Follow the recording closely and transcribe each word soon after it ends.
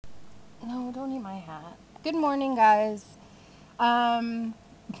No, don't eat my hat. Good morning, guys. Um,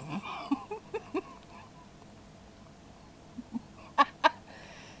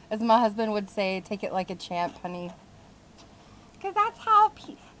 as my husband would say, take it like a champ, honey. Cause that's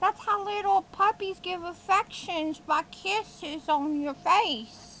how little puppies give affections by kisses on your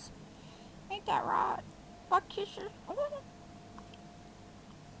face. Ain't that right? By kisses.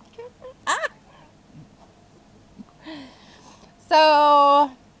 Kisses. Ah.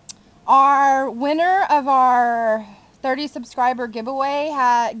 So our winner of our 30 subscriber giveaway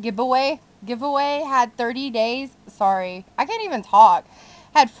had 30 days. Sorry, I can't even talk.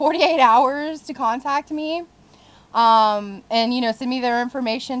 Had 48 hours to contact me. And send me their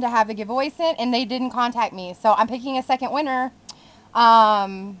information to have the giveaway sent, and they didn't contact me. So I'm picking a second winner.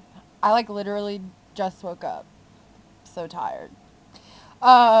 I like literally just woke up. So tired.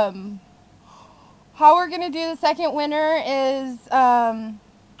 Um, how we're gonna do the second winner is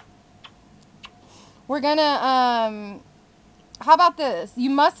we're gonna how about this? You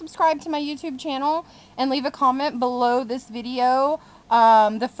must subscribe to my YouTube channel and leave a comment below this video.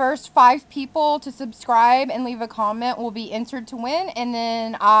 The first 5 people to subscribe and leave a comment will be entered to win. And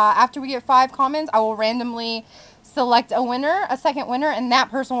then after we get 5 comments, I will randomly select a winner, a second winner, and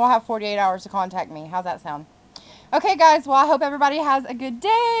that person will have 48 hours to contact me. How's that sound? Okay, guys. Well, I hope everybody has a good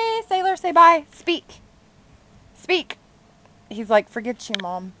day. Sailor, say bye. Speak. Speak. He's like, forget you,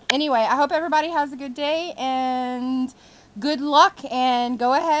 Mom. Anyway, I hope everybody has a good day and good luck. And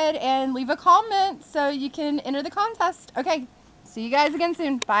go ahead and leave a comment so you can enter the contest. Okay, see you guys again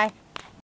soon. Bye.